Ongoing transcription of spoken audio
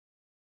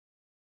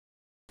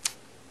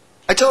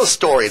I tell a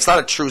story. It's not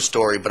a true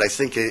story, but I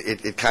think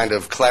it kind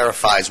of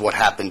clarifies what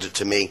happened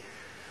to me.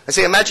 I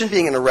say, imagine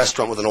being in a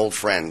restaurant with an old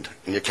friend,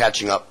 and you're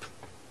catching up,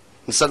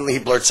 and suddenly he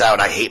blurts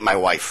out, "I hate my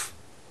wife."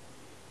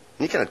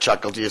 And you kind of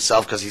chuckle to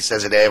yourself because he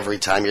says it every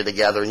time you're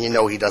together, and you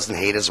know he doesn't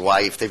hate his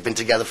wife. They've been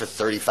together for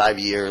 35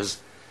 years.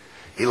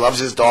 He loves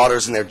his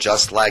daughters, and they're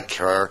just like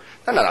her.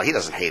 No, he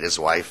doesn't hate his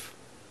wife.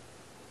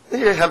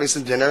 Then you're having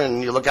some dinner,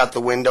 and you look out the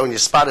window, and you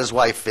spot his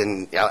wife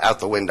out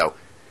the window,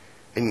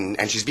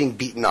 and she's being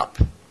beaten up.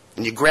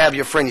 And you grab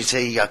your friend, you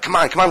say, come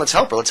on, let's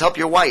help her. Let's help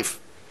your wife.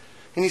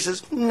 And he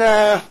says,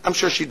 "Nah, I'm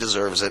sure she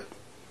deserves it."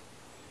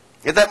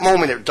 At that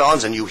moment, it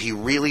dawns on you, he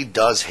really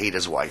does hate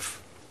his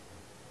wife.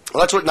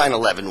 Well, that's what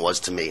 9/11 was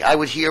to me. I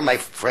would hear my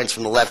friends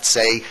from the left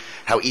say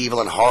how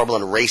evil and horrible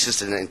and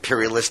racist and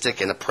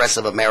imperialistic and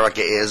oppressive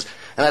America is,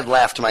 and I'd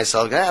laugh to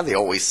myself, they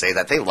always say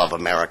that. They love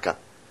America.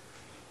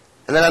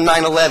 And then on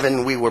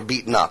 9/11, we were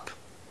beaten up.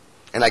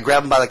 And I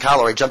grabbed him by the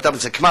collar. I jumped up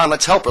and said, "Come on,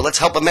 let's help her. Let's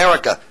help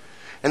America."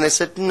 And they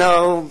said,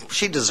 "No,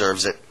 she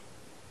deserves it."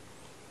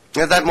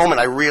 And at that moment,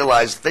 I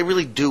realized they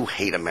really do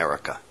hate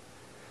America.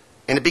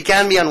 And it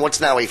began me on what's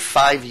now a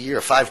 5+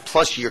 year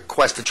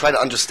quest to try to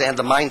understand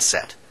the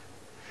mindset.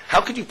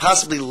 How could you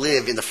possibly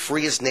live in the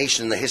freest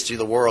nation in the history of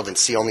the world and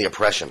see only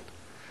oppression?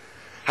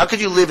 How could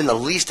you live in the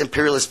least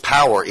imperialist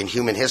power in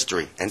human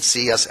history and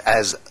see us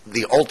as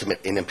the ultimate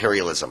in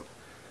imperialism?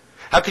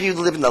 How can you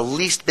live in the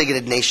least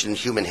bigoted nation in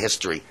human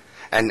history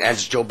and,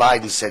 as Joe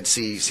Biden said,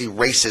 see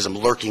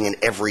racism lurking in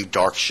every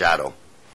dark shadow?